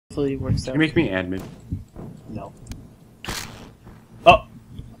Hopefully it works out. Can you make me admin? No. Oh!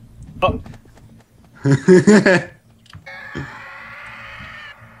 Oh!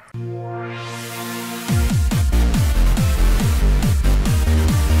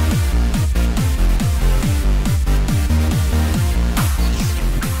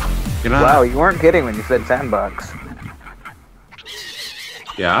 Wow, you weren't kidding when you said Sandbox.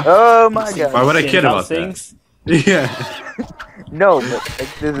 Yeah? Oh my god. Why would I kid about things? That? Yeah. No, but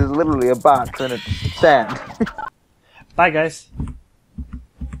like, this is literally a box and it's sand. Bye, guys.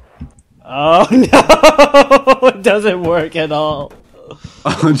 Oh no! It doesn't work at all.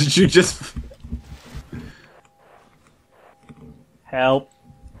 Oh, did you just... Help.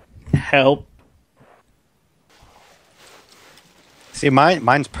 Help. See,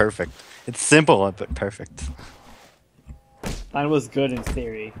 mine's perfect. It's simple, but perfect. Mine was good in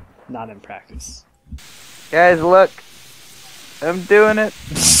theory, not in practice. Guys, look. I'm doing it.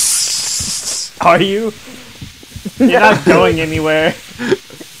 Are you? You're not going anywhere.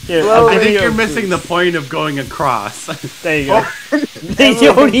 Here, Well, I think you're missing the point of going across. There you go. They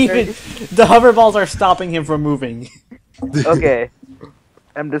don't even... The hoverballs are stopping him from moving. Okay.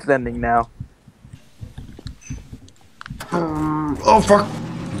 I'm descending now. Oh, fuck.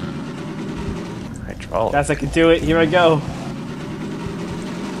 Hydraulic. Guys, I can do it. Here I go.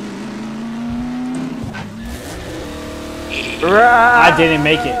 I didn't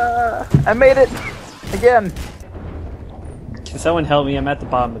make it. I made it! Again! Can someone help me? I'm at the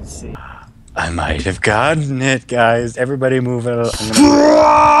bottom of the sea. I might have gotten it, guys. Everybody move it.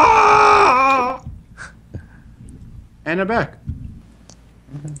 And I'm back.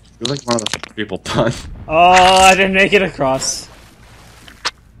 You're like one of those people done. Oh, I didn't make it across.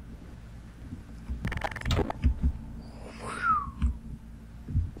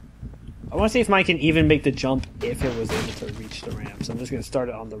 I want to see if mine can even make the jump if it was able to reach the ramp. So I'm just going to start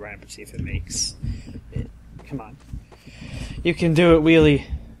it on the ramp and see if it makes it. Come on. You can do it, Wheelie.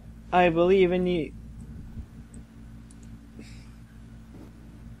 I believe in you.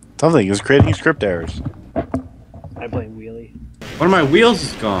 Something is creating script errors. I blame Wheelie. One of my wheels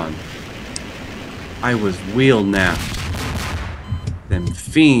is gone. I was wheel napped. Them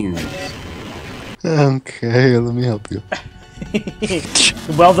fiends. Okay, let me help you.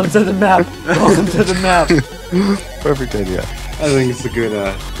 Welcome to the map. Welcome to the map. Perfect idea. I think it's a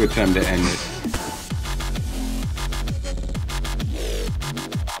good time to end it.